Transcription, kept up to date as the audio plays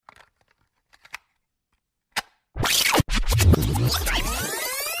Hey,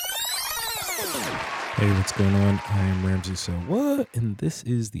 what's going on? I am Ramsey So What? And this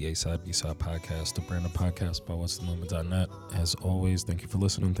is the A-Side B-Side Podcast, a brand of podcast by what'sthemoment.net. As always, thank you for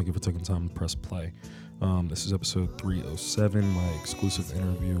listening. Thank you for taking time to press play. This is episode 307, my exclusive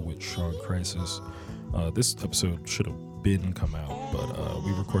interview with Shawn Crysis. This episode should have been come out, but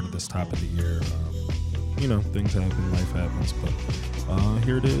we recorded this top of the year. Things happen, life happens, but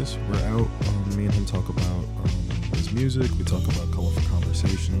here it is. We're out. Me and him talk about his music. We talk about colorful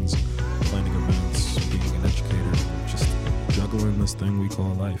conversations, planning events, being an educator, just juggling this thing we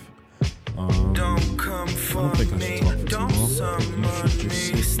call life. I don't think I should talk for too long. I think you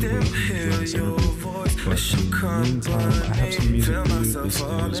should just sit and wait and enjoy this interview. But in the meantime, I have some music for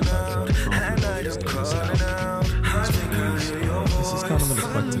you. This is by Kelly Crawford. This is kind of an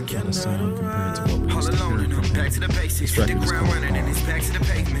eclectic kind of sound compared to what we used to hear from him. This record is called As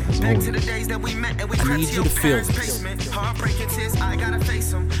always, I need you to feel this. Heartbreaking tears, I gotta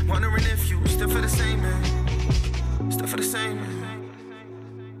face them. Wondering if you still for the same man. Still for the same man.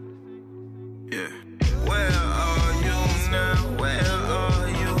 Yeah. Where are you now? Where are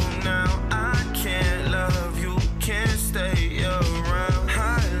you now? I can't love you, can't stay around.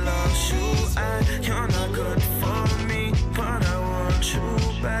 I lost you and you're not good for me, but I want you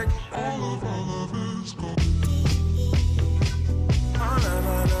back. All of our love is gone. All of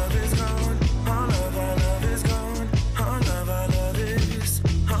our love is gone. All of our love is gone. All of our love is.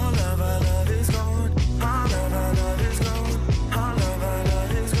 All of our love is gone. All of our love is gone. All of our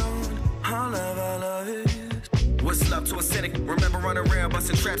love is gone. All of our love is. What's love to a cynic? Remember running around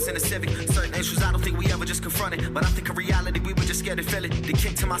busting traps in the Civic. Certain issues I don't think we ever just confronted, but I think in reality we were just scared to feel it. The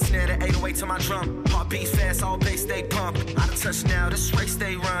kick to my snare, the 808 to my drum. Heart beats fast, all bass stay pump. Out of touch now, this race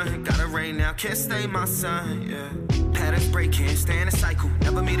they run. Gotta rain now, can't stay my son. Yeah. Patterns break, can't stay in a cycle.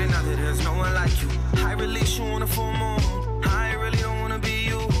 Never meet another, there's no one like you. I release you on a full moon. I really don't wanna be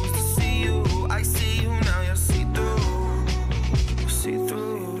used to see you. I see you now, you're see through. You see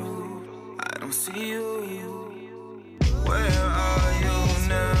through. I don't see you. Where are you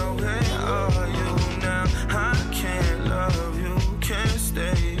now? Where are you now? I can't love you, can't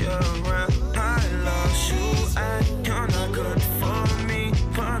stay around. I lost you and you're not good for me,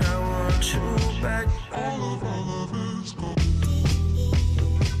 but I want you back. All of our love is gone.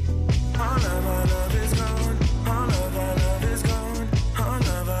 All of our love is gone. All of our love is gone. All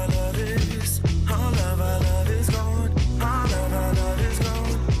of our love is. All of our love is gone. All of our love is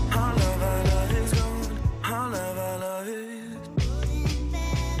gone. All of our love is gone. All of our love is.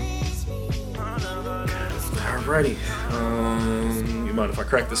 Alrighty. You mind if I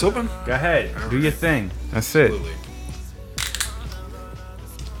crack this open? Go ahead. All Do right. your thing. That's Absolutely.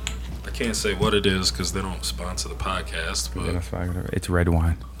 I can't say what it is because they don't sponsor the podcast, it. but Yeah, that's fine. It's red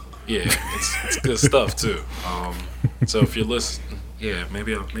wine. yeah, it's good stuff too. So if you're listening, yeah,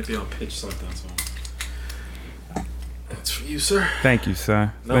 maybe I'll pitch something to them. That's for you, sir. Thank you,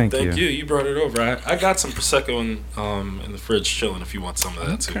 sir. No, thank you. You brought it over. I got some Prosecco in the fridge chilling if you want some of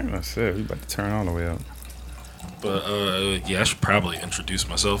that too. Okay, that's it. We about to turn all the way up. But I should probably introduce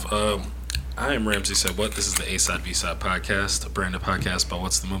myself. I am Ramsey Said What. This is the A-Side B-Side Podcast, a brand of podcast by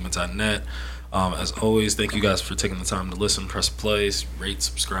what'sthemovement.net. As always, thank you guys for taking the time to listen, press play, rate,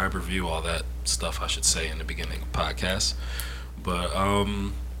 subscribe, review, all that stuff I should say in the beginning of podcasts. But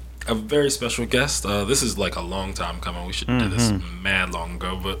a very special guest. This is like a long time coming. We should have did this mad long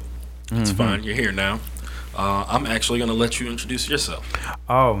ago, but it's fine. You're here now. I'm actually going to let you introduce yourself.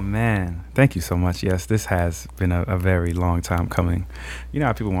 Oh, man. Thank you so much. Yes, this has been a very long time coming. You know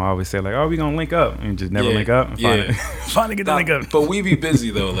how people will always say, like, oh, we're going to link up. And just never link up. Yeah. Finally get to link up. But we be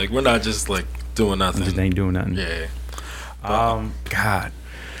busy, though. Like, we're not just, like, doing nothing. Just ain't doing nothing. Yeah. God.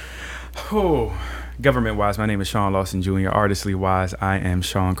 Oh. Government-wise, my name is Shawn Lawson Jr. Artistly-wise, I am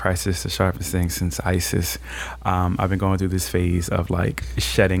Shawn Crysis, the sharpest thing since ISIS. I've been going through this phase of like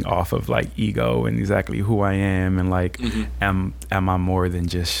shedding off of like ego and exactly who I am, and like, am I more than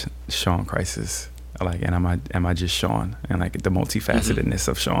just Shawn Crysis? Like, and am I just Shawn? And like the multifacetedness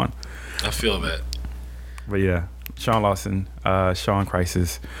of Shawn. I feel that. But yeah, Shawn Lawson, Shawn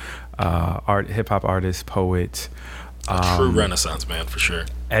Crysis, hip hop artist, poet, A true Renaissance man for sure.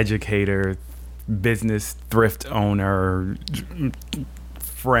 Educator, business thrift owner,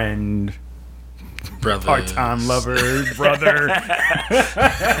 friend, brother, part-time lover, brother.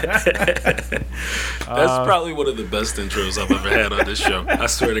 That's probably one of the best intros I've ever had on this show. I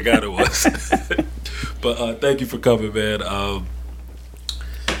swear to God it was. But thank you for coming, man.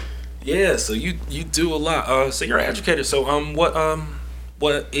 Yeah, so you do a lot. So you're an educator. So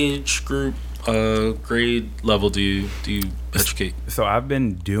what age group, grade level do you educate? So I've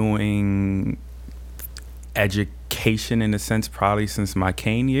been doing education education in a sense, probably since my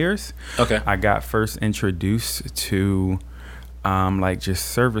Kane years. Okay. I got first introduced to like just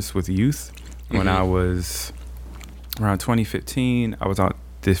service with youth when I was around 2015. I was on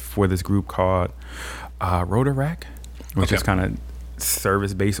this group called Rotaract, which is kind of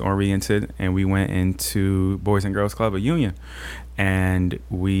service-based oriented, and we went into Boys and Girls Club of Union, and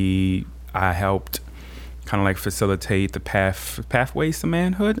I helped kind of like facilitate the pathways to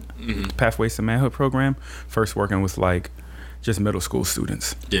manhood program, first working with like just middle school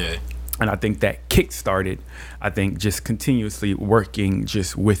students. Yeah. And I think that kick-started, just continuously working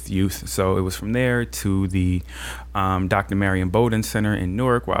just with youth. So it was from there to the Dr. Marion Bowden Center in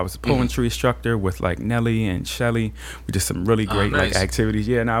Newark, where I was a poetry instructor with like Nelly and Shelly. We did some really great like activities.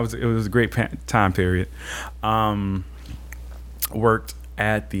 Yeah, and it was a great time period. Worked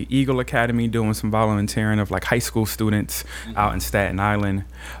at the Eagle Academy doing some volunteering of like high school students out in Staten Island.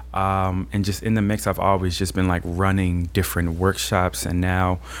 And just in the mix, I've always just been like running different workshops. And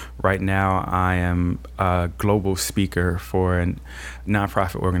right now I am a global speaker for a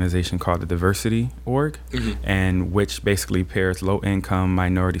nonprofit organization called the Diversity Org, and which basically pairs low income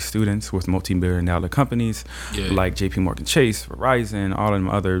minority students with multi-billion-dollar companies like JP Morgan Chase, Verizon, all of them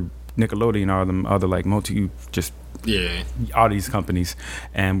other, Nickelodeon, all of them other like all these companies,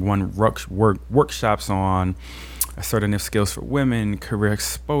 and run workshops on assertive skills for women, career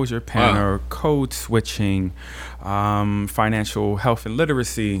exposure panel, code switching, financial health and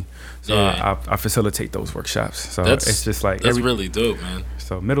literacy. So I facilitate those workshops. So it's just like that's really dope, man.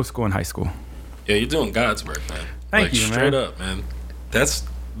 So middle school and high school. Yeah, you're doing God's work, man. Thank you, straight man. up, man. That's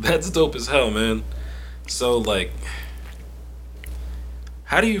dope as hell, man. So like,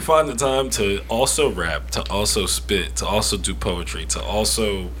 how do you find the time to also rap, to also spit, to also do poetry, to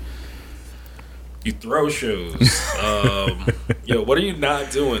also you throw shows? What are you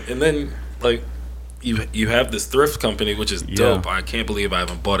not doing? And then like you have this thrift company, which is dope. I can't believe I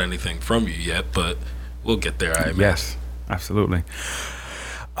haven't bought anything from you yet, but we'll get there. Yes, absolutely.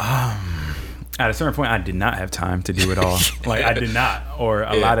 At a certain point, I did not have time to do it all. Like I did not, or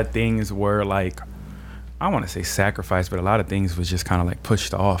a lot of things were like, I want to say sacrifice, but a lot of things was just kind of like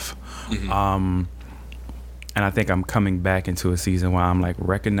pushed off. And I think I'm coming back into a season where I'm like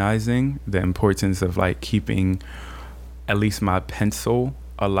recognizing the importance of like keeping at least my pencil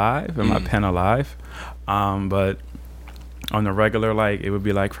alive and my pen alive. But on the regular, like it would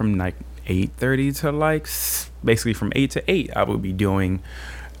be like from like 8:30 to like basically from 8 to 8, I would be doing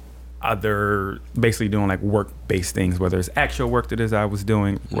like work-based things, whether it's actual work that I was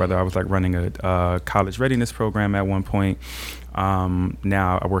doing, whether I was like running a college readiness program at one point.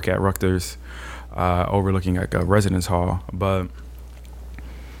 Now I work at Rutgers, overlooking like a residence hall, but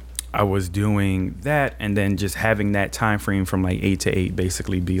I was doing that, and then just having that time frame from like 8 to 8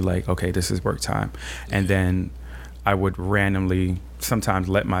 basically be like, okay, this is work time. And then I would randomly sometimes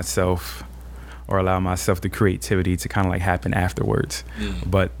let myself or allow myself the creativity to kind of like happen afterwards.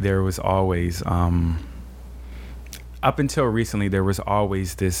 But there was always, up until recently, there was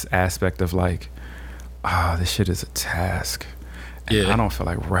always this aspect of like, this shit is a task. And I don't feel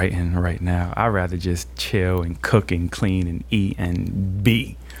like writing right now. I'd rather just chill and cook and clean and eat and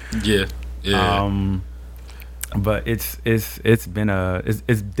be. But it's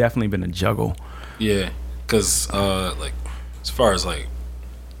definitely been a juggle. Yeah, because like as far as like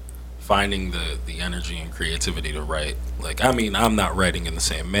finding the energy and creativity to write, like I mean, I'm not writing in the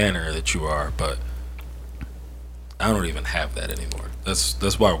same manner that you are, but I don't even have that anymore.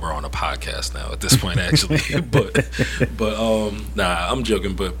 That's why we're on a podcast now at this point, actually. but nah, I'm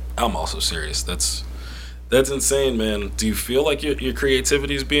joking, but I'm also serious. That's insane, man. Do you feel like your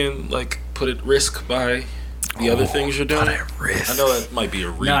creativity is being like put at risk by the other things you're doing? Put at risk. I know that might be a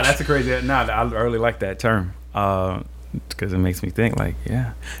reach. No, that's a crazy. No, I really like that term because it makes me think like,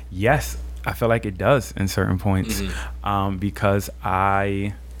 yes, I feel like it does in certain points, because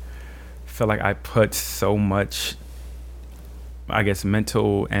I feel like I put so much, I guess,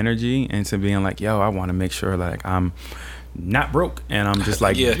 mental energy into being like, yo, I want to make sure like I'm not broke and I'm just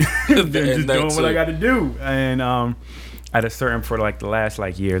like just doing what I got to do. And at a certain, for like the last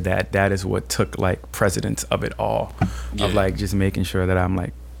like year, that is what took like precedence of it all, of like just making sure that I'm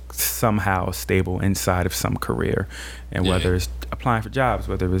like somehow stable inside of some career, and whether it's applying for jobs,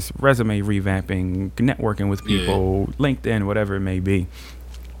 whether it's resume revamping, networking with people, LinkedIn, whatever it may be.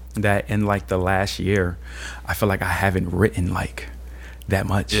 That in like the last year, I feel like I haven't written like that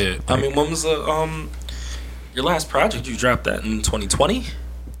much. Like, I mean, when was the your last project? You dropped that in 2020?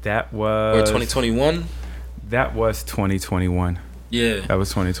 That was, or 2021? That was 2021. Yeah. That was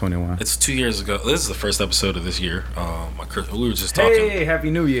 2021. It's 2 years ago. This is the first episode of this year. We were just talking. Hey,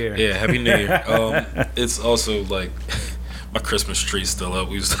 Happy New Year. Yeah, Happy New Year. It's also like my Christmas tree's still up.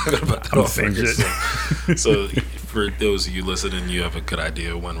 We was talking about that off record. So for those of you listening, you have a good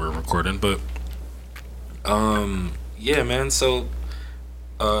idea when we're recording. But yeah, man. So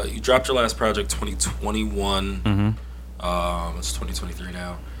you dropped your last project 2021. Mm-hmm. It's 2023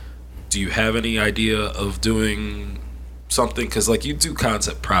 now. Do you have any idea of doing something? Because like you do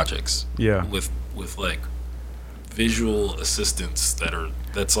concept projects, Yeah. with like visual assistants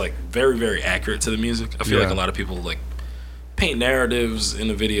that's like very, very accurate to the music. I feel Yeah. like a lot of people like paint narratives in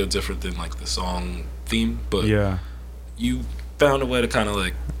a video different than like the song theme, but Yeah. you found a way to kind of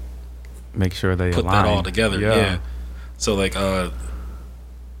like Make sure they put align. that all together. Yeah. So like a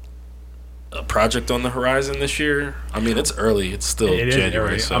project on the horizon this year. I mean, it's early. It's still It is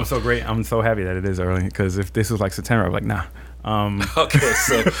January. early. So I'm so happy that it is early, because if this was like September, I'm like, nah. okay,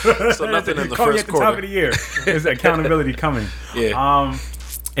 so nothing in the Call me first at the quarter. top of the year. There's accountability coming. Yeah.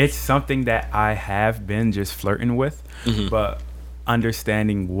 It's something that I have been just flirting with, Mhm. but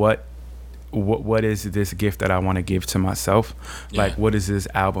understanding what is this gift that I want to give to myself? Yeah. Like, what is this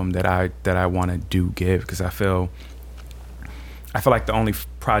album that I want to give? Because I feel like the only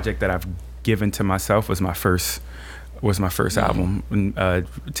project that I've given to myself was my first album,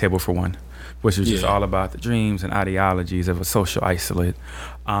 Table for One, which was just Yeah. all about the dreams and ideologies of a social isolate.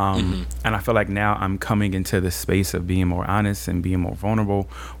 And I feel like now I'm coming into the space of being more honest and being more vulnerable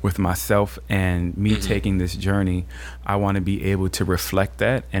with myself, and me taking this journey. I want to be able to reflect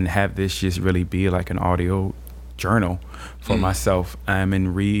that and have this just really be like an audio journal for myself.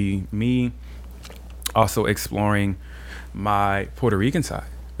 And me also exploring my Puerto Rican side,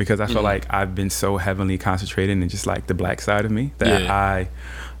 because I feel like I've been so heavily concentrated in just like the black side of me that I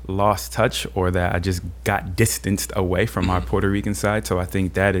lost touch, or that I just got distanced away from my Puerto Rican side. So I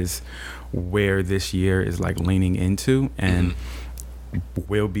think that is where this year is like leaning into, and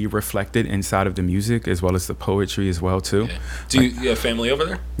will be reflected inside of the music as well as the poetry as well too. Yeah. Do you have family over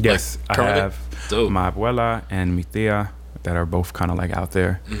there? Yes, Like, I currently? have Dope. my abuela and mi tia that are both kind of like out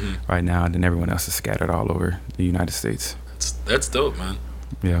there right now, and then everyone else is scattered all over the United States. That's dope, man.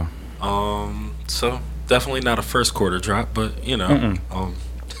 Yeah. So definitely not a first quarter drop, but you know,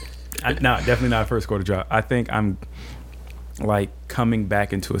 No, definitely not a first quarter drop. I think I'm like coming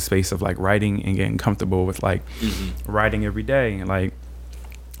back into a space of like writing and getting comfortable with like writing every day. And like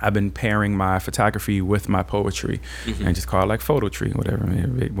I've been pairing my photography with my poetry and just call it like photo tree, whatever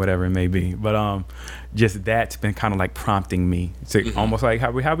it may be. But just that's been kind of like prompting me to almost like how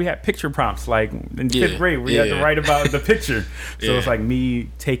we had picture prompts like in fifth grade where you had to write about the picture. So it's like me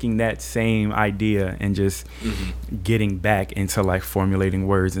taking that same idea and just getting back into like formulating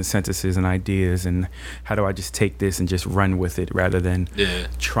words and sentences and ideas, and how do I just take this and just run with it rather than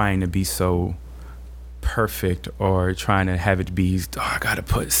trying to be so perfect or trying to have it be, I gotta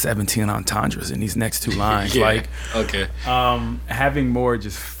put 17 entendres in these next two lines. Like, okay. Having more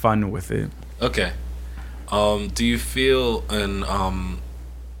just fun with it. Okay. Do you feel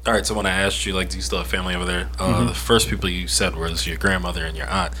all right, so when I asked you, like, do you still have family over there? The first people you said was your grandmother and your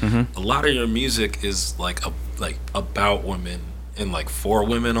aunt. A lot of your music is like about women and like for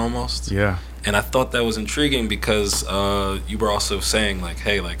women almost. Yeah. And I thought that was intriguing because you were also saying like,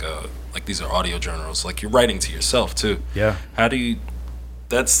 hey, like these are audio journals. Like you're writing to yourself too. Yeah. How do you?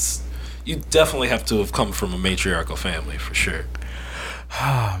 You definitely have to have come from a matriarchal family for sure.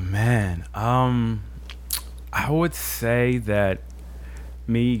 Oh man. I would say that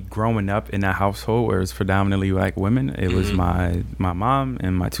me growing up in a household where it's predominantly like women, it was my mom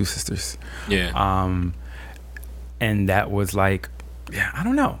and my two sisters. Yeah. And that was like, yeah, I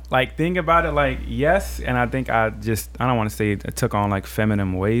don't know. Like, think about it, like, yes, and I think I don't want to say it took on like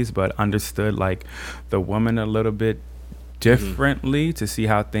feminine ways, but understood like the woman a little bit differently to see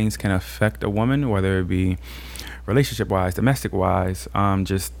how things can affect a woman, whether it be relationship wise, domestic wise,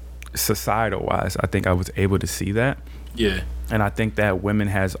 just societal wise. I think I was able to see that. Yeah. And I think that women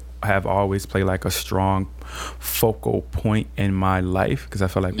have always played like a strong focal point in my life, because I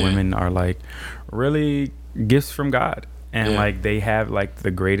feel like women are like really gifts from God. And like they have like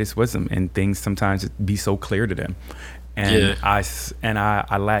the greatest wisdom, and things sometimes be so clear to them, and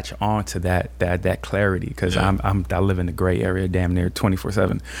I latch on to that clarity because I live in the gray area damn near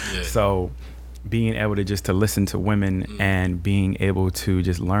 24/7. So being able to just to listen to women and being able to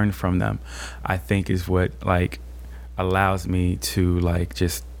just learn from them, I think is what like allows me to like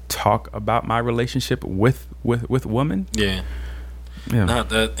just talk about my relationship with women. Yeah. Not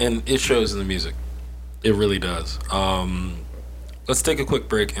that, and it shows in the music. It really does. Let's take a quick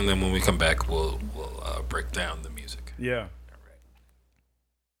break, and then when we come back, we'll break down the music. Yeah.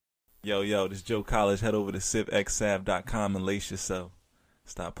 Yo, this Joe College. Head over to sipxsav.com and lace yourself.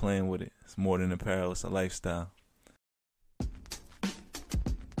 Stop playing with it. It's more than apparel. It's a lifestyle.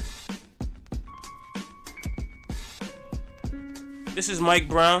 This is Mike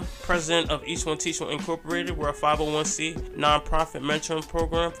Brown, president of Each One Teach One Incorporated. We're a 501c nonprofit mentoring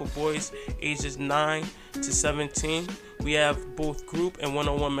program for boys ages 9 to 17. We have both group and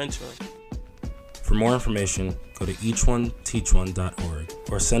one-on-one mentoring. For more information, go to eachoneteachone.org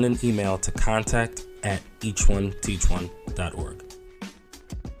or send an email to contact@eachoneteachone.org.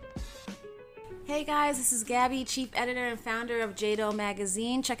 Hey guys, this is Gabby, Chief Editor and Founder of JDO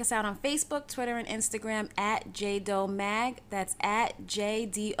Magazine. Check us out on Facebook, Twitter, and Instagram at JDOMag. That's at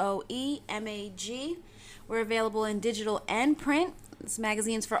JDOEMAG. We're available in digital and print. This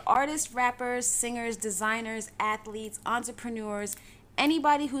magazine's for artists, rappers, singers, designers, athletes, entrepreneurs,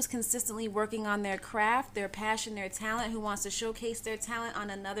 anybody who's consistently working on their craft, their passion, their talent, who wants to showcase their talent on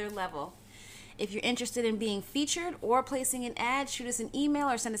another level. If you're interested in being featured or placing an ad, shoot us an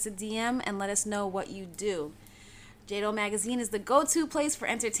email or send us a DM and let us know what you do. JDO Magazine is the go-to place for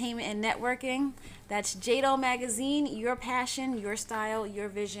entertainment and networking. That's JDO Magazine, your passion, your style, your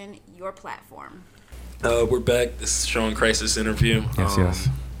vision, your platform. We're back. This is Shawn Crysis interview. Yes.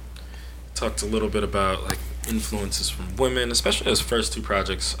 Talked a little bit about like influences from women, especially his first two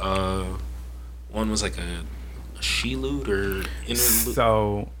projects. One was like a she-lude or interlude.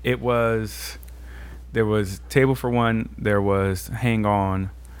 So there was Table for One, there was Hang On.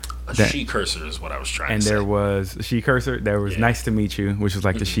 A she cursor is what I was trying to say. And there was She Cursor, there was Nice to Meet You, which was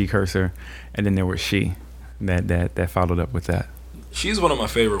like the She Cursor, and then there was She that followed up with that. She's one of my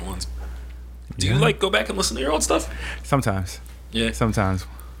favorite ones. Do you like go back and listen to your old stuff? Sometimes. Yeah. Sometimes.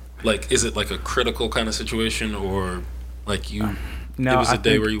 Like, is it like a critical kind of situation, or like you? No, it was a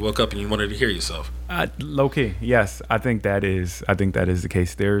day where you woke up and you wanted to hear yourself. Low key, yes. I think that is the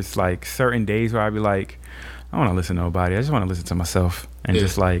case. There's like certain days where I'd be like, I don't want to listen to nobody. I just want to listen to myself and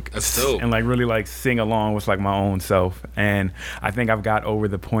just like that's dope. And like really like sing along with like my own self. And I think I've got over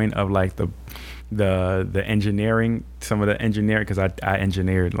the point of like the engineering, some of the engineering, because I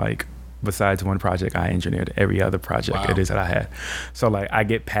engineered like. Besides one project, I engineered every other project it is that I had. So like I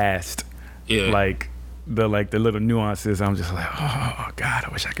get past like the little nuances. I'm just like, oh God, I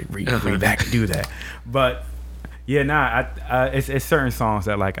wish I could read back and do that. But yeah, it's certain songs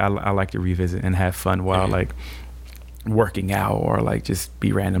that like I like to revisit and have fun while like working out or like just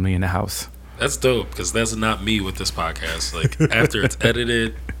be randomly in the house. That's dope, because that's not me with this podcast. Like after it's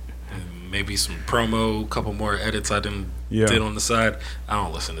edited, and maybe some promo, a couple more edits I did on the side, I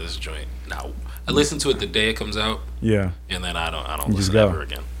don't listen to this joint. No, I listen to it the day it comes out. Yeah, and then I don't listen ever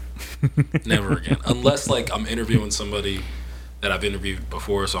again. Never again, unless like I'm interviewing somebody that I've interviewed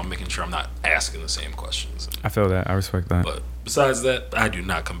before, so I'm making sure I'm not asking the same questions. I feel that. I respect that. But besides that, I do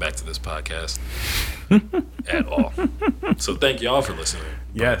not come back to this podcast at all. So thank y'all for listening.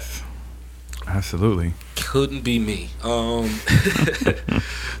 Yes, absolutely. Couldn't be me.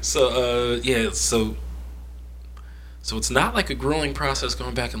 So it's not like a grueling process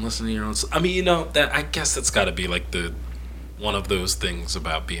going back and listening to your own. I mean, that I guess that's got to be like one of those things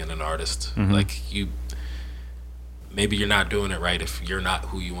about being an artist. Mm-hmm. Like maybe you're not doing it right if you're not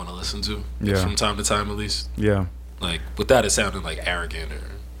who you want to listen to. Yeah. From time to time, at least. Yeah. Like with that, it sounded like arrogant or,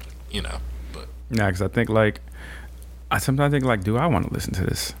 but. Yeah, because I sometimes think like, do I want to listen to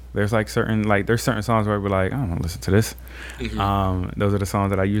this? There's certain songs where I'd be like, I don't want to listen to this. Mm-hmm. Those are the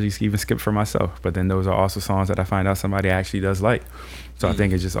songs that I usually even skip for myself. But then those are also songs that I find out somebody actually does like. So I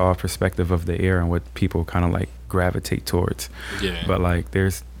think it's just all perspective of the ear and what people kind of like gravitate towards. Yeah. But like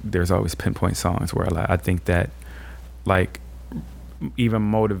there's always pinpoint songs where I think that like even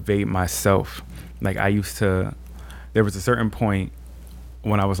motivate myself. Like there was a certain point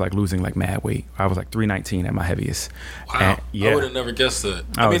when I was like losing like mad weight. I was like 319 at my heaviest. Wow. I would have never guessed that.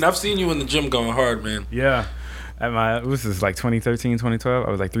 I've seen you in the gym going hard, man. Yeah. This is like 2013, 2012. I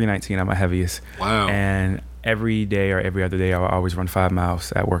was like 319 at my heaviest. Wow. And every day or every other day I would always run 5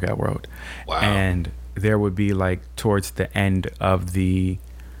 miles at Workout World. Wow. And there would be like towards the end of the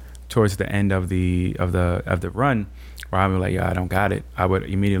run where I was like, I don't got it. I would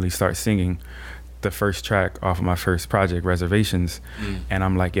immediately start singing the first track off of my first project, Reservations, and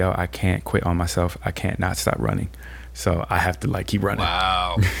I'm like, I can't quit on myself. I can't not stop running, so I have to like keep running.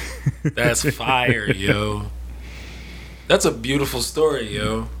 Wow, that's fire, yo. That's a beautiful story,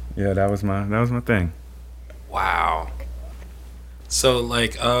 yo. Yeah, that was my thing. Wow. So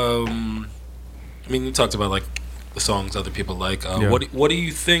like, you talked about like the songs other people like. What do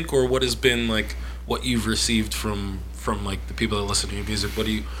you think, or what has been like what you've received from like the people that listen to your music?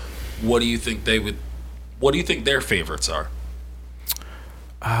 What do you think their favorites are?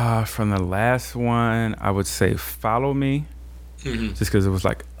 From the last one, I would say "Follow Me," just because it was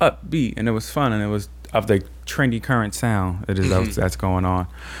like upbeat and it was fun and it was of the trendy current sound that's going on.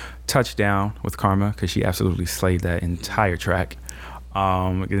 "Touchdown" with Karma, because she absolutely slayed that entire track.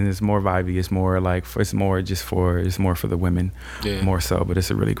 And it's more vibey. It's more like it's more for the women, more so. But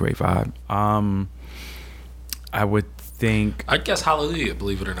it's a really great vibe. I would think. I guess Hallelujah.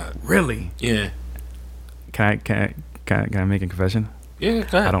 Believe it or not. Really? Yeah. Can I make a confession? Yeah.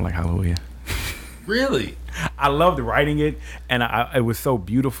 Go ahead. I don't like Hallelujah. Really? I loved writing it, and it was so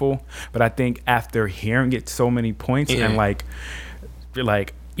beautiful. But I think after hearing it so many points and like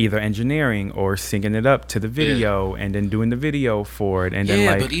either engineering or syncing it up to the video and then doing the video for it, and then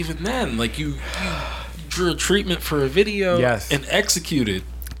like. But even then, like you drew a treatment for a video, and executed.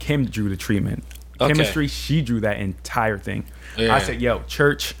 Kim drew the treatment. Okay. Chemistry, she drew that entire thing. Yeah. I said, "Yo,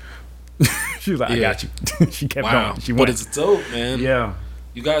 church." She was like, "I got you." She kept going. She but it's dope, man. Yeah.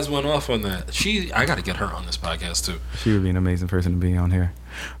 You guys went off on that. I got to get her on this podcast too. She would be an amazing person to be on here.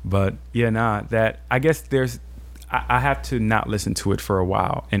 But that I guess I have to not listen to it for a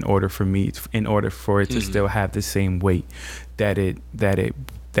while in order for it to still have the same weight that it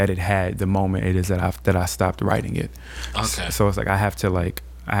had the moment it is that I stopped writing it. Okay. So it's like I have to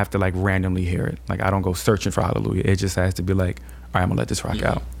randomly hear it. Like I don't go searching for Hallelujah. It just has to be like, all right, I'm gonna let this rock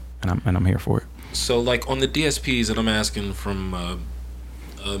out, and I'm here for it. So like on the DSPs, and I'm asking from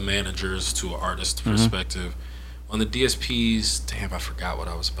managers to an artist perspective. On the DSPs, damn, I forgot what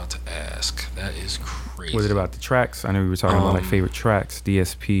I was about to ask. That is crazy. Was it about the tracks? I know we were talking about like favorite tracks,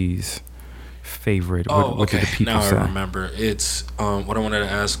 DSPs, favorite. What did the people now say? I remember. It's what I wanted to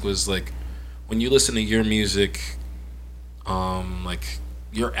ask was like, when you listen to your music, like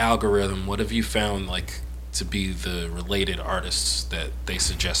your algorithm, what have you found like to be the related artists that they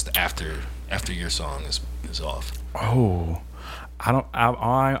suggest after your song is off? Oh,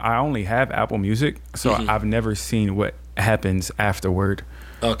 I only have Apple Music, so I've never seen what happens afterward.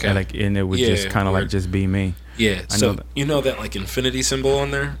 Okay. And it would just kind of like just be me. Yeah. So you know that like infinity symbol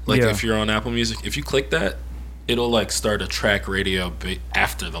on there? Like if you're on Apple Music, if you click that, it'll like start a track radio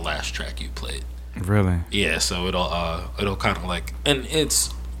after the last track you played. Really? Yeah, so it'll kind of like, and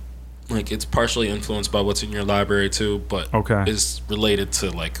it's like it's partially influenced by what's in your library too, but it's related to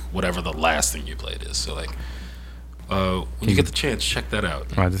like whatever the last thing you played is. So like when you get the chance, check that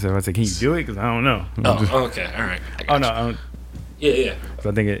out. I was like, can you do it? Because I don't know. Oh, okay, all right. Oh no, I don't. Yeah. So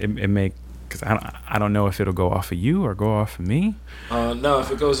I think it may, because I don't know if it'll go off of you or go off of me. No,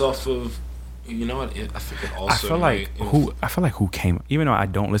 if it goes off of, you know what? I think it also. I feel like who came, even though I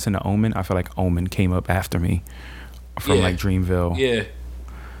don't listen to Omen, I feel like Omen came up after me from like Dreamville. Yeah.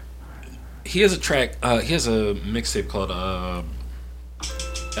 He has a track. He has a mixtape called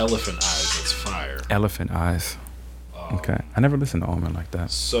Elephant Eyes. That's fire. Elephant Eyes. Okay, I never listened to Omen like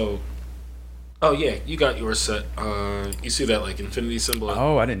that. So, you got yours set. You see that like infinity symbol?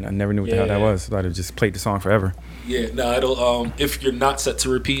 Oh, I never knew what the hell that was. I thought it just played the song forever. Yeah, no, it'll if you're not set to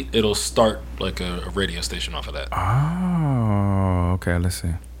repeat, it'll start like a radio station off of that. Oh, okay. Let's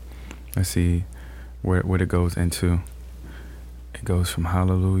see where it goes into. It goes from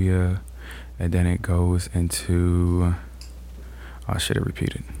Hallelujah, and then it goes into. Oh shit! It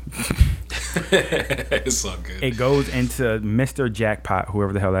repeated. It's so good. It goes into Mr. Jackpot,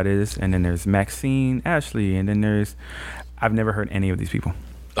 whoever the hell that is, and then there's Maxine, Ashley, and then I've never heard any of these people.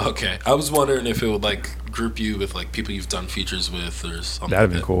 Okay, I was wondering if it would like group you with like people you've done features with or something.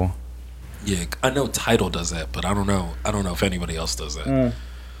 That'd be cool. Yeah, I know Tidal does that, but I don't know if anybody else does that.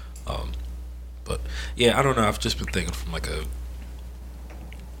 But yeah, I don't know. I've just been thinking from like a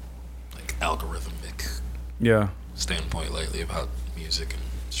algorithmic standpoint lately about music and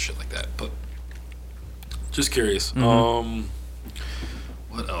shit like that. But just curious. What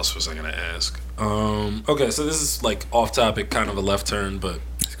else was I gonna ask? Okay, so this is like off topic, kind of a left turn, but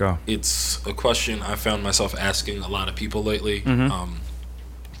let's go. It's a question I found myself asking a lot of people lately.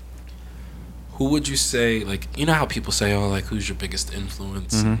 Who would you say, like, you know how people say, oh, like, who's your biggest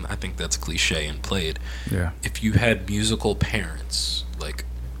influence? And I think that's cliche and played. Yeah. If you had musical parents, like,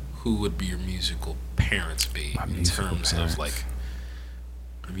 who would be your musical parents be in terms of like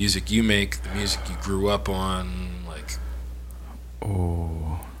the music you make, the music you grew up on, like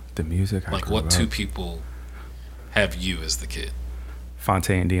the music I like grew what up. Two people have you as the kid?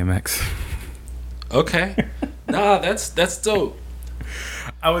 Fontaine and DMX. Okay. Nah, that's dope.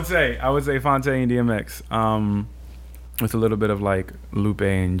 I would say Fontaine and DMX. With a little bit of like Lupe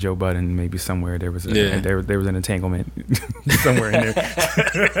and Joe Budden, maybe somewhere there was there was an entanglement somewhere in there.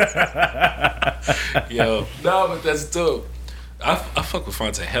 Yo, no, but that's dope. I fuck with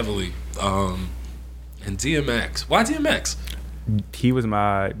Fontaine heavily. And DMX. Why DMX? he was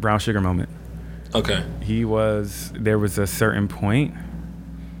my brown sugar moment. Okay. There was a certain point.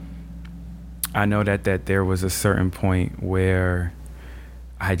 I know that there was a certain point where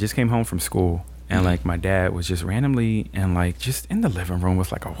I just came home from school and like my dad was just randomly and like just in the living room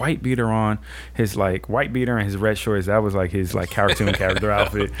with like a white beater on, his like white beater and his red shorts. That was like his like cartoon character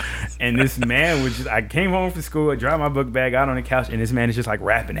outfit. And this man was just, I came home from school, I dropped my book bag out on the couch, and this man is just like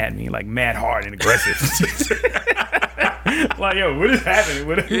rapping at me like mad hard and aggressive. Like, yo, what is happening?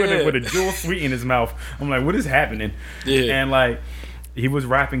 With a jewel sweet in his mouth. I'm like, what is happening? Yeah. And like, he was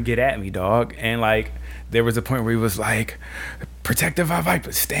rapping "Get at Me, dog," and like there was a point where he was like, "Protective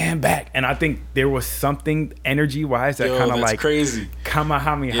Viper, stand back." And I think there was something energy wise that kind of like crazy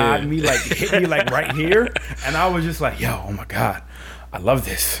Kamehameha me, like hit me like right here, and I was just like, yo, oh my god, I love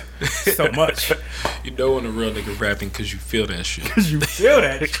this so much. You know when a real nigga rapping because you feel that shit. Because you feel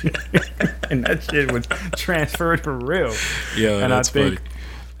that shit. And that shit was transferred for real. Yeah, and that's funny.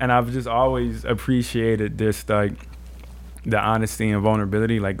 And I've just always appreciated this, like, the honesty and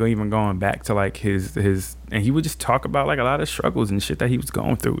vulnerability, like even going back to like his and he would just talk about like a lot of struggles and shit that he was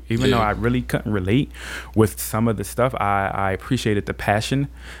going through, even though I really couldn't relate with some of the stuff. I appreciated the passion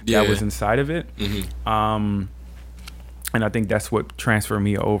that was inside of it. And I think that's what transferred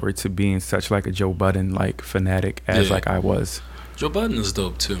me over to being such like a Joe Budden like fanatic as like I was. Joe Budden is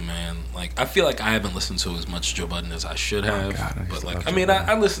dope too, man. Like, I feel like I haven't listened to as much Joe Budden as I should have. But like, I mean,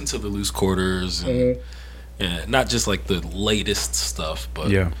 I listened to the Loose Quarters and yeah, not just like the latest stuff, but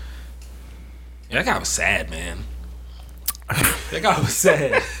yeah, that guy was sad, man. That guy was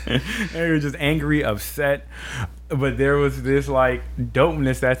sad. He was just angry, upset, but there was this like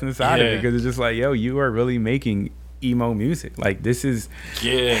dopeness that's inside of it, because it's just like, yo, you are really making emo music. Like, this is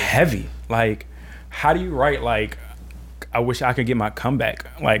heavy. Like, how do you write like, I wish I could get my comeback.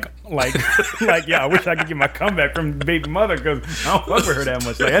 Like, yeah, I wish I could get my comeback from Baby Mother, because I don't fuck with her that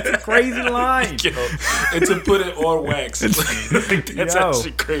much. Like, that's a crazy line. Yo, and to put it on wax, that's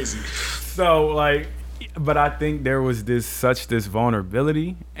actually crazy. So, like, but I think there was this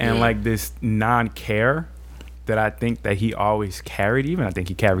vulnerability and like this non-care that I think that he always carried. Even I think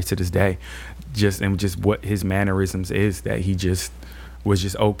he carries to this day. Just what his mannerisms is, that he just was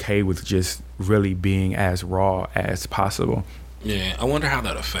just okay with just really being as raw as possible. Yeah, I wonder how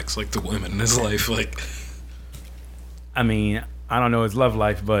that affects like the women in his life. Like, I mean, I don't know his love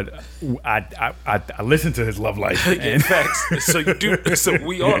life, but I listen to his love life. In fact, so you do. So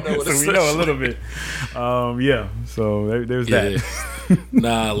we all know. So we know a little bit. Yeah. So there's that.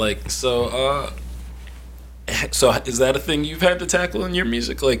 Nah, like so is that a thing you've had to tackle in your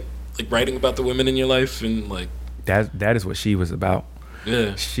music, like writing about the women in your life, and like that is what she was about.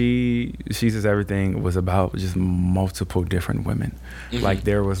 Yeah, she says everything was about just multiple different women. Like,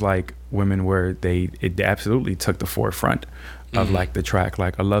 there was like women where it absolutely took the forefront of like the track.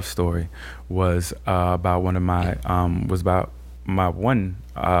 Like, A Love Story was about my one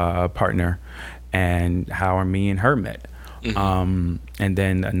partner and how me and her met. And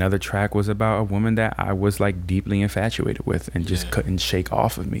then another track was about a woman that I was like deeply infatuated with and just couldn't shake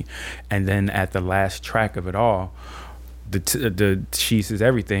off of me. And then at the last track of it all, the She Says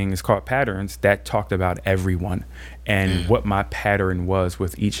Everything is called Patterns, that talked about everyone and what my pattern was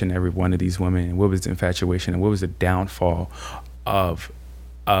with each and every one of these women, and what was the infatuation and what was the downfall of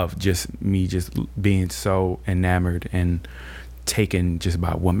just me just being so enamored and taken just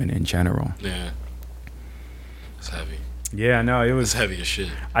by women in general. Yeah, it's heavy. Yeah, no, it was heavy as shit.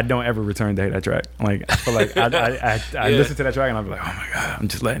 I don't ever return to that track. Like, I feel like I listen to that track and I'll be like, oh my god, I'm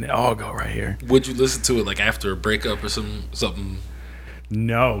just letting it all go right here. Would you listen to it like after a breakup or something?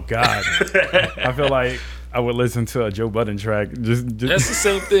 No, God. I feel like I would listen to a Joe Budden track. Just that's the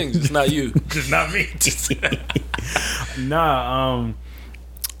same thing. Just not you. Just not me. Nah.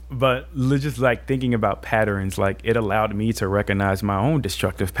 But just like thinking about patterns, like, it allowed me to recognize my own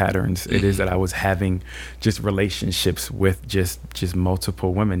destructive patterns. It is that I was having just relationships with just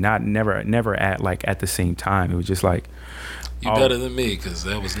multiple women, never at the same time. It was just like, you better than me, because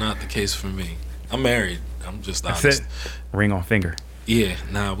that was not the case for me. I'm married. I'm just honest. That's it. Ring on finger. Yeah.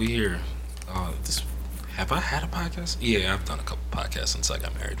 Nah, we here. Have I had a podcast? Yeah, I've done a couple podcasts since I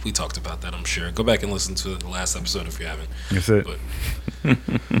got married. We talked about that, I'm sure. Go back and listen to the last episode if you haven't. That's it. But,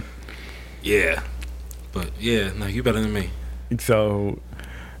 yeah. But, yeah, no, you better than me. So,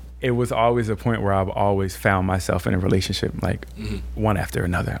 it was always a point where I've always found myself in a relationship, like, one after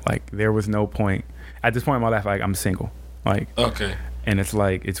another. Like, there was no point. At this point in my life, like, I'm single. Like, okay. And it's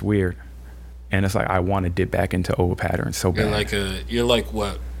like, it's weird. And it's like, I want to dip back into old patterns so bad. You're like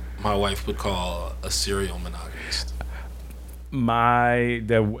what my wife would call a serial monogamist.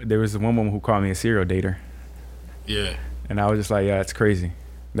 There was one woman who called me a serial dater. Yeah. And I was just like, yeah, it's crazy.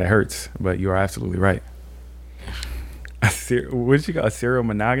 That hurts, but you are absolutely right. What did you call a serial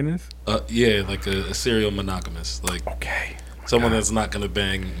monogamous? Yeah, like a serial monogamous. Like, Okay. someone that's not going to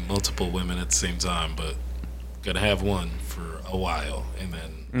bang multiple women at the same time, but going to have one for a while, and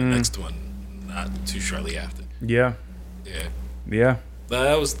then the next one not too shortly after. Yeah. Yeah. Yeah.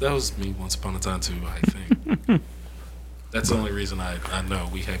 That was me once upon a time, too, I think. That's the only reason I know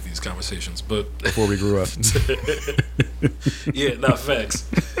we have these conversations. But Before we grew up. Yeah, not facts.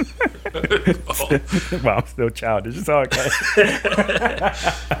 Well, I'm still childish. It's all okay.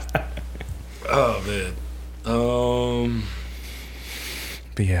 Oh, man.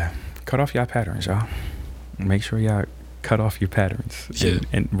 But yeah, cut off y'all patterns, y'all. Make sure y'all cut off your patterns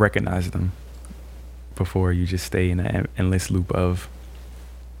and recognize them before you just stay in an endless loop of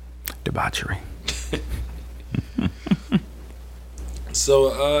debauchery.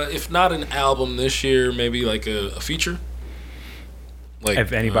 So, if not an album this year, maybe like a feature? Like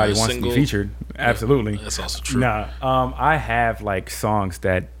If anybody wants to be featured, absolutely. That's also true. Nah, I have like songs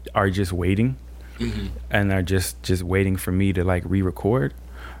that are just waiting, and are just waiting for me to like re-record.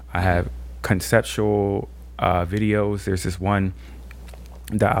 I have conceptual videos. There's this one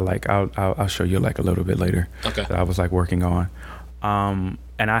that I like. I'll show you like a little bit later. Okay. That I was like working on,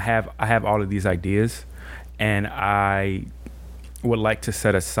 and I have all of these ideas, and I would like to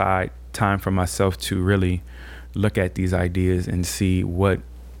set aside time for myself to really look at these ideas and see what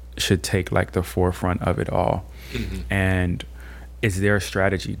should take like the forefront of it all. And is there a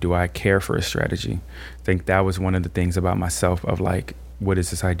strategy? Do I care for a strategy? I think that was one of the things about myself of like, what is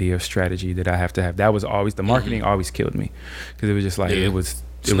this idea of strategy that I have to have? That was always, the marketing always killed me, because it was just like, it was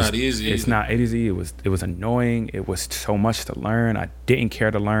not easy. It's not easy. It was annoying. It was so much to learn. I didn't care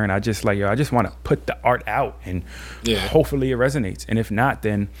to learn. I just like, I just want to put the art out, and hopefully it resonates. And if not,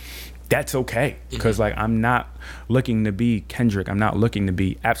 then that's okay. Because like, I'm not looking to be Kendrick. I'm not looking to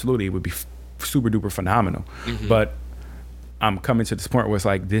be, absolutely, it would be super duper phenomenal. But I'm coming to this point where it's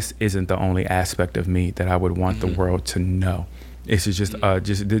like, this isn't the only aspect of me that I would want the world to know. This is just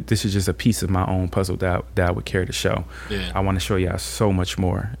this is just a piece of my own puzzle that I would care to show. I want to show y'all so much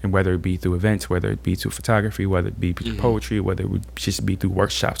more, and whether it be through events, whether it be through photography, whether it be through poetry, whether it would just be through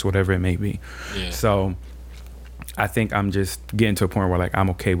workshops, whatever it may be. So I think I'm just getting to a point where like,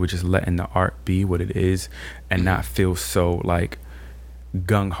 I'm okay with just letting the art be what it is, and not feel so like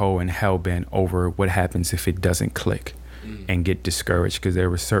gung-ho and hell-bent over what happens if it doesn't click. And get discouraged, because there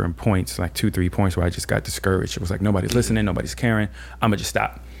were certain points, like 2-3 points, where I just got discouraged. It was like, nobody's listening, nobody's caring, I'm gonna just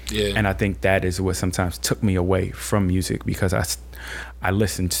stop. And I think that is what sometimes took me away from music, because I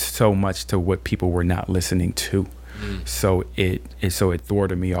listened so much to what people were not listening to. So it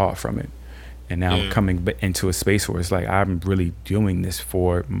thwarted me off from it. And now I'm coming into a space where it's like, I'm really doing this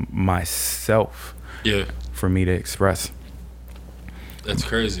for myself, for me to express. That's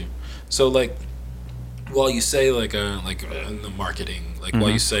crazy. So like, while you say like in the marketing, like while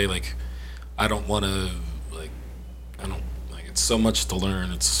you say like, I don't want to, like, I don't, like, it's so much to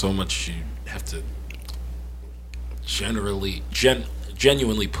learn, it's so much you have to genuinely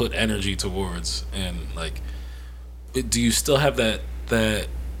put energy towards, and like, do you still have that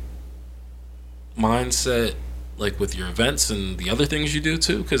mindset like with your events and the other things you do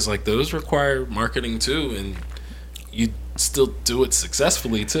too? Because like, those require marketing too, and you still do it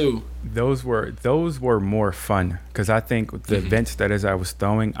successfully too. Those were more fun, because I think the events that as I was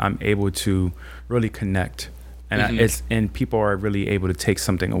throwing, I'm able to really connect, and and people are really able to take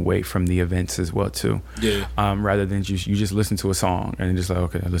something away from the events as well too. Rather than you just listen to a song and just like,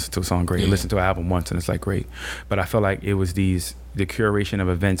 okay, I listened to a song, great. Listen to an album once and it's like, great. But I felt like it was the curation of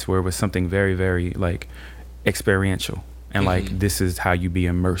events where it was something very, very like experiential. And like, this is how you be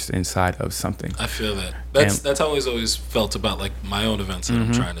immersed inside of something. I feel that. That's how I always felt about like my own events that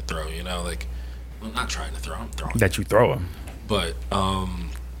I'm trying to throw. You know, like, well, not trying to throw. I'm throwing. That you throw them. But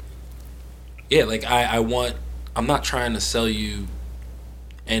yeah, like I'm not trying to sell you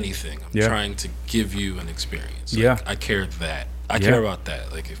anything. I'm trying to give you an experience. Like, I care that. I care about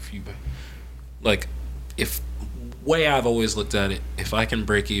that. Like, if way I've always looked at it, if I can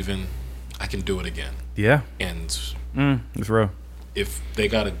break even, I can do it again. Yeah. And it's real. If they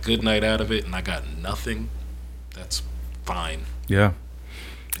got a good night out of it and I got nothing, that's fine. Yeah.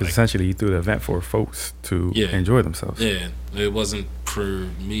 Because essentially you threw the event for folks to enjoy themselves. Yeah. It wasn't for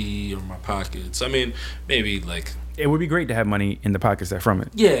me or my pockets. I mean, maybe like, it would be great to have money in the pockets that from it.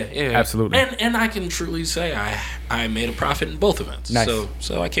 Yeah. Absolutely. And I can truly say I made a profit in both events. Nice.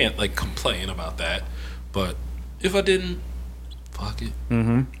 So I can't like complain about that. But if I didn't, fuck it.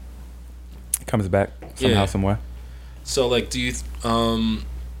 It comes back somehow, somewhere. So like, do you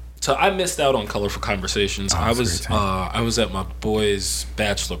So I missed out on Colorful Conversations. I was at my boy's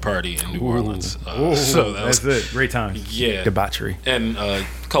bachelor party in New Orleans. So that's it. Great time. Yeah. Debauchery. And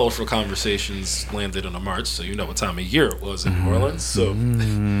Colorful Conversations landed in March, so you know what time of year it was in New Orleans. So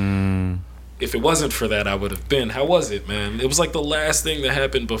if it wasn't for that, I would have been. How was it, man? It was like the last thing that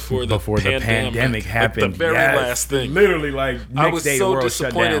happened before the pandemic happened. Like the very last thing. Literally, like next I was day so the world shut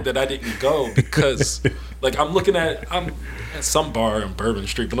disappointed down. that I didn't go because, like, I'm at some bar in Bourbon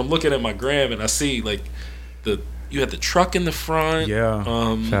Street, but I'm looking at my gram and I see like you had the truck in the front. Yeah.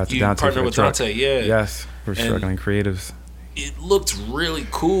 Shout out to you Dante partnered with truck. Dante. Yeah. Yes. We're struggling creatives. It looked really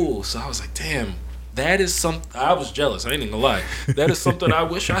cool, so I was like, damn. That is something. I was jealous. I ain't even gonna lie. That is something I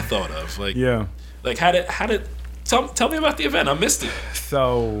wish I thought of. Like, yeah. Like, how did? Tell me about the event. I missed it.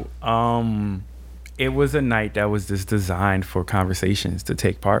 So, it was a night that was just designed for conversations to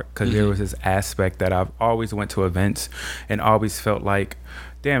take part, because there was this aspect that I've always went to events and always felt like,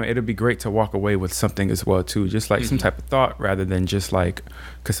 damn, it'd be great to walk away with something as well too, just like some type of thought, rather than just like,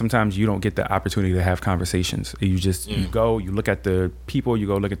 because sometimes you don't get the opportunity to have conversations. You just you go, you look at the people, you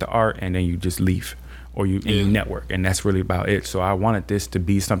go look at the art, and then you just leave, or you network, and that's really about it. So I wanted this to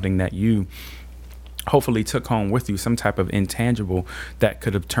be something that you hopefully took home with you, some type of intangible that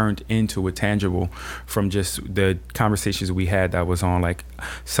could have turned into a tangible from just the conversations we had that was on like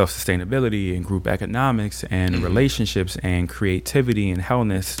self-sustainability and group economics and relationships and creativity and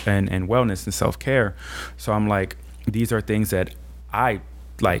wellness and wellness and self-care. So I'm like, these are things that I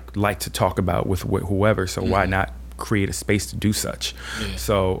like to talk about with whoever, so why not create a space to do such?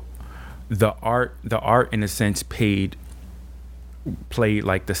 So the art in a sense played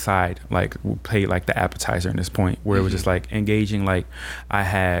like the side, like played like the appetizer in this point, where it was just like engaging. Like I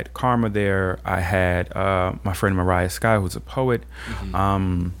had Karma there, I had my friend Mariah Sky, who's a poet,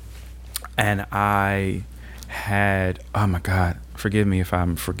 and I had, oh my God, forgive me if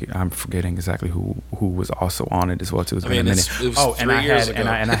I'm forgetting exactly who was also on it as well too. It's been a minute. It was 3 years ago.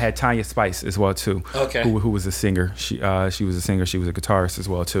 And I had Tanya Spice as well too. Okay. Who was a singer. She was a singer. She was a guitarist as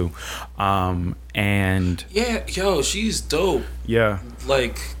well too. And yeah, yo, she's dope. Yeah.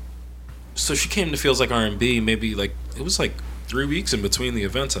 Like, so she came to Feels Like R&B. Maybe like it was like 3 weeks in between the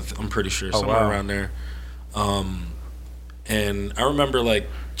events. I'm pretty sure somewhere around there. And I remember like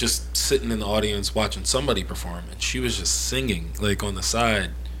just sitting in the audience watching somebody perform, and she was just singing like on the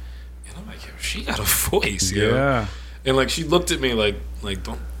side, and I'm like, yo, she got a voice, yo. Yeah. And like she looked at me like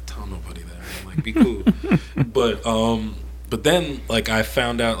don't tell nobody that. I'm like, be cool. But then like I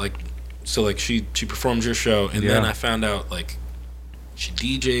found out like, so like she performed your show, and then I found out like she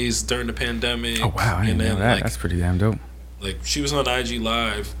DJs during the pandemic. Oh wow, I didn't know that. Like, that's pretty damn dope. Like she was on IG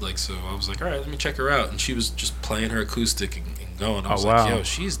Live, like, so I was like, all right, let me check her out, and she was just playing her acoustic and going. I was like, yo,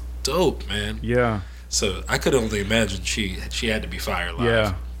 she's dope, man. Yeah. So I could only imagine she had to be fire live.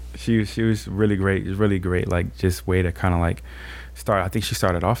 Yeah, she was really great. It was really great, like just way to kind of like start. I think she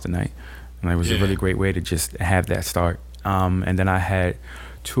started off the night, and it was a really great way to just have that start. And then I had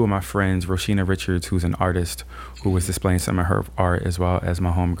two of my friends, Roshina Richards, who's an artist, who was displaying some of her art, as well as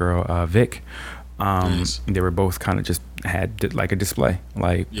my homegirl Vic. Nice. They were both kind of just had like a display,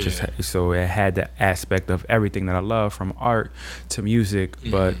 like just so it had the aspect of everything that I love, from art to music,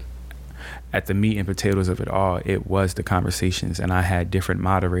 but at the meat and potatoes of it all, it was the conversations. And I had different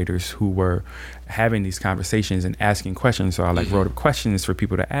moderators who were having these conversations and asking questions. So I like wrote up questions for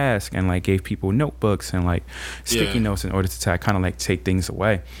people to ask, and like gave people notebooks and like sticky notes in order to kind of like take things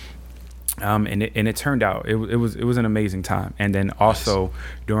away. And it turned out it was an amazing time. And then also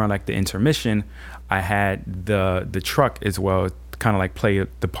during like the intermission, I had the truck as well, kind of like play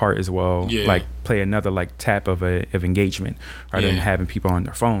the part as well, like play another like tap of engagement rather than having people on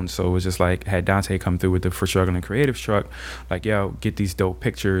their phones. So it was just like, had Dante come through with the For Struggling Creatives truck, like, yo, get these dope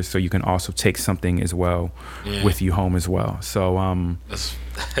pictures so you can also take something as well with you home as well. So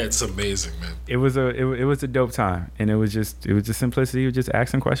that's amazing, man. It was a dope time, and it was just simplicity of just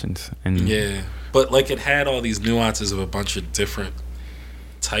asking questions. And but like it had all these nuances of a bunch of different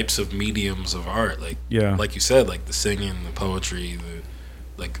types of mediums of art, like like you said, like the singing, the poetry, the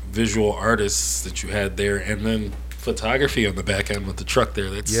like visual artists that you had there, and then photography on the back end with the truck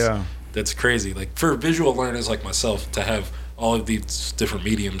there. That's crazy. Like for visual learners like myself to have all of these different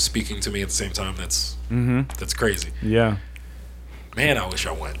mediums speaking to me at the same time, that's crazy. Yeah, man, I wish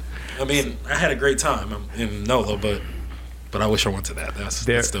I went. I mean, I had a great time in NOLA, but I wish I went to that.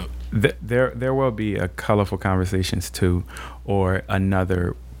 That's dope. There will be a Colorful Conversations too, or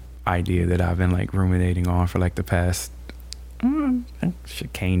another idea that I've been like ruminating on for like the past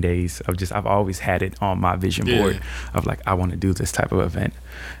cane days of just, I've always had it on my vision board of like, I want to do this type of event.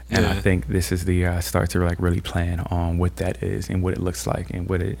 And I think this is the start to like really plan on what that is and what it looks like and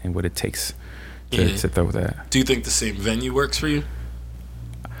what it takes to throw that. Do you think the same venue works for you?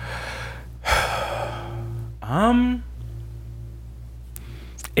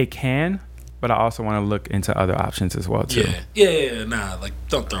 It can, but I also want to look into other options as well too. Nah, like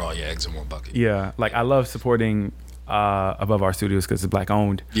don't throw all your eggs in one bucket. Yeah, like I love supporting Above Our Studios because it's Black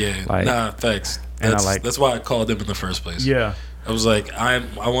owned. Like, nah, thanks. That's why I called them in the first place. Yeah, I was like, I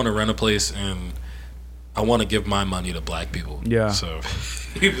want to rent a place and I want to give my money to Black people. Yeah. So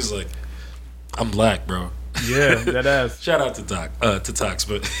he was like, I'm Black, bro. Yeah, that ass. Shout out to Tox,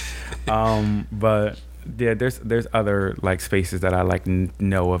 but yeah, there's other like spaces that I like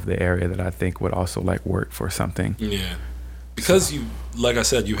know of the area that I think would also like work for something. Yeah, because you, like I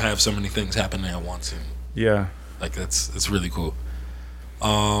said, you have so many things happening at once, and like that's really cool.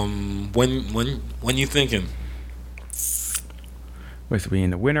 When you thinking? Wait, so we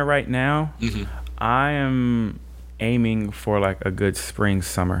in the winter right now? Mm-hmm. I am aiming for like a good spring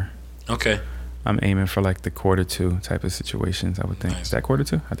summer. Okay. I'm aiming for like the Q2 type of situations, I would think. Nice. Is that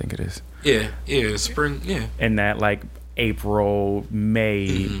Q2? I think it is. Yeah, spring, yeah. And that like April,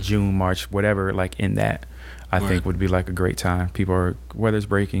 May, June, March, whatever, like in that, I think would be like a great time. People are, weather's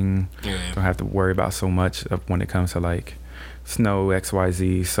breaking, don't have to worry about so much of when it comes to like snow,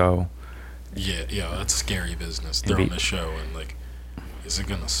 XYZ, so. Yeah, that's scary business, throwing a show and like, is it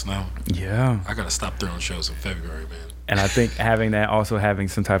gonna snow? Yeah. I gotta stop throwing shows in February, man. And I think also having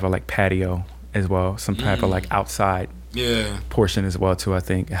some type of like patio as well, some type of like outside portion as well too, I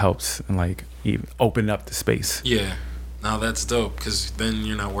think helps and like even open up the space. Yeah, now that's dope because then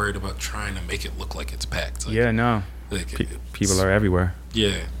you're not worried about trying to make it look like it's packed. Like, like, people are everywhere.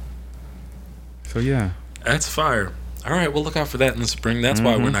 Yeah. So yeah, that's fire. All right, we'll look out for that in the spring. That's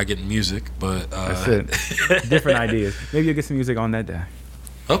why we're not getting music, but that's it. Different ideas. Maybe you'll get some music on that day.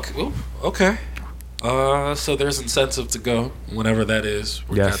 Okay. Ooh, okay. So there's incentive to go whenever that is.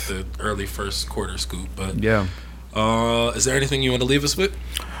 We got the early first quarter scoop, but is there anything you want to leave us with?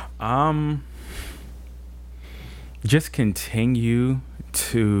 Just continue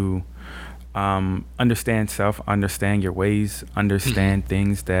to understand self, understand your ways, understand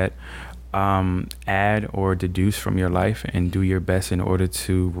things that add or deduce from your life, and do your best in order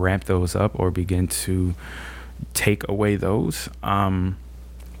to ramp those up or begin to take away those.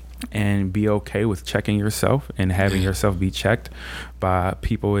 And be okay with checking yourself and having yourself be checked by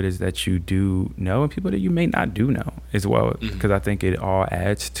people it is that you do know and people that you may not do know as well, because I think it all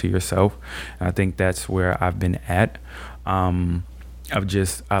adds to yourself. And I think that's where I've been at, of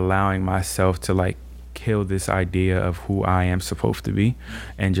just allowing myself to like kill this idea of who I am supposed to be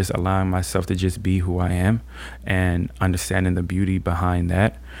and just allowing myself to just be who I am and understanding the beauty behind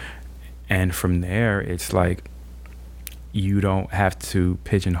that. And from there, it's like, you don't have to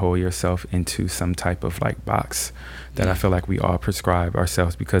pigeonhole yourself into some type of like box that I feel like we all prescribe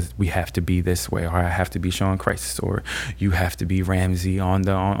ourselves because we have to be this way, or I have to be Shawn Crysis, or you have to be Ramsey on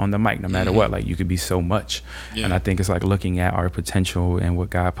the mic no matter what. Like you could be so much. And I think it's like looking at our potential and what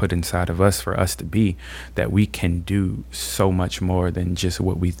God put inside of us for us to be, that we can do so much more than just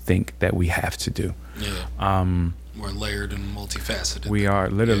what we think that we have to do. We're layered and multifaceted. We are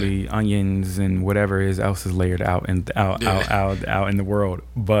literally onions and whatever else is layered out in the world,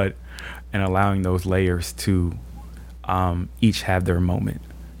 but and allowing those layers to each have their moment.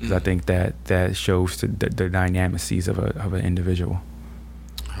 Because I think that shows the dynamics of an individual.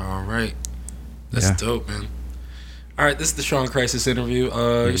 All right, that's dope, man. All right, this is the Shawn Crysis interview.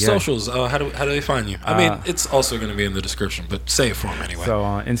 Your socials, how do they find you? I mean, it's also going to be in the description, but say it for them anyway. So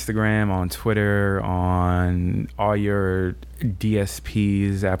on Instagram, on Twitter, on all your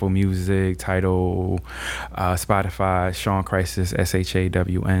DSPs, Apple Music, Tidal, Spotify, Shawn Crysis,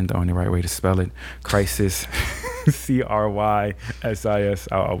 SHAWN, the only right way to spell it. Crysis, CRYSIS.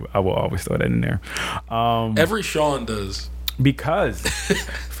 I will always throw that in there. Every Shawn does. Because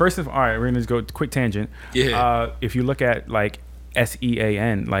first of all right, we're gonna go quick tangent. If you look at like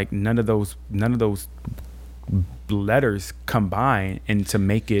SEAN, like none of those letters combine and to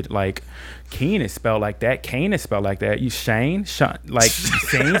make it like Keen is spelled like that, Kane is spelled like that. You Shane like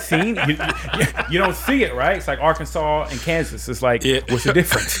Shane you don't see it, right? It's like Arkansas and Kansas. It's like what's the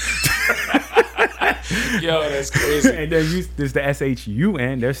difference? Yo, that's crazy. And then there's the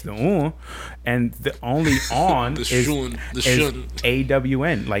SHUN, there's the and the only on the is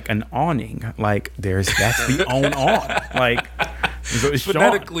AWN, like an awning. Like that's the on. Like So it's Shawn.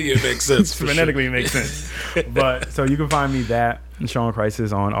 Phonetically, it makes sense. for Phonetically, sure. it makes sense. But so you can find me that Shawn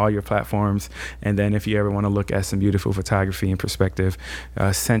Crysis on all your platforms. And then if you ever want to look at some beautiful photography and perspective,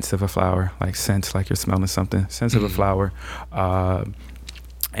 Scents of a Flower, like scents, like you're smelling something. Scents of a Flower.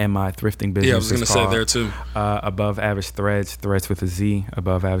 And my thrifting business. Yeah, I was gonna say there too. Above Average Threads with a Z.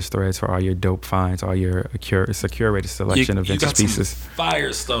 Above Average Threads for all your dope finds, all your it's a curated selection of vintage pieces. Some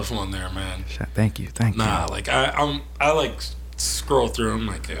fire stuff on there, man. Thank you. Nah, like I like scroll through. I'm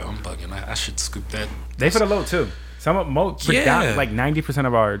like, yeah, I'm bugging. I should scoop that. They for the low too. Like 90%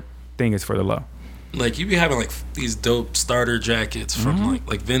 of our thing is for the low. Like you be having like these dope starter jackets from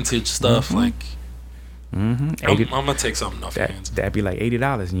like vintage stuff. Like I'm gonna take something off your hands. That'd be like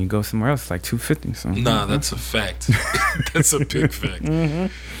 $80, and you go somewhere else, like $250. So. Nah, that's a fact. That's a big fact.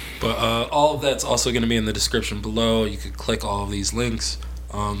 But all of that's also gonna be in the description below. You could click all of these links.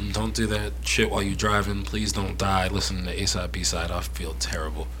 Don't do that shit while you're driving. Please don't die listening to A-Side, B-Side. I feel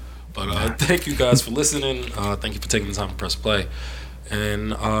terrible. But thank you guys for listening. Thank you for taking the time to press play.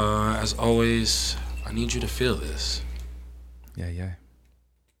 And as always, I need you to feel this. Yeah.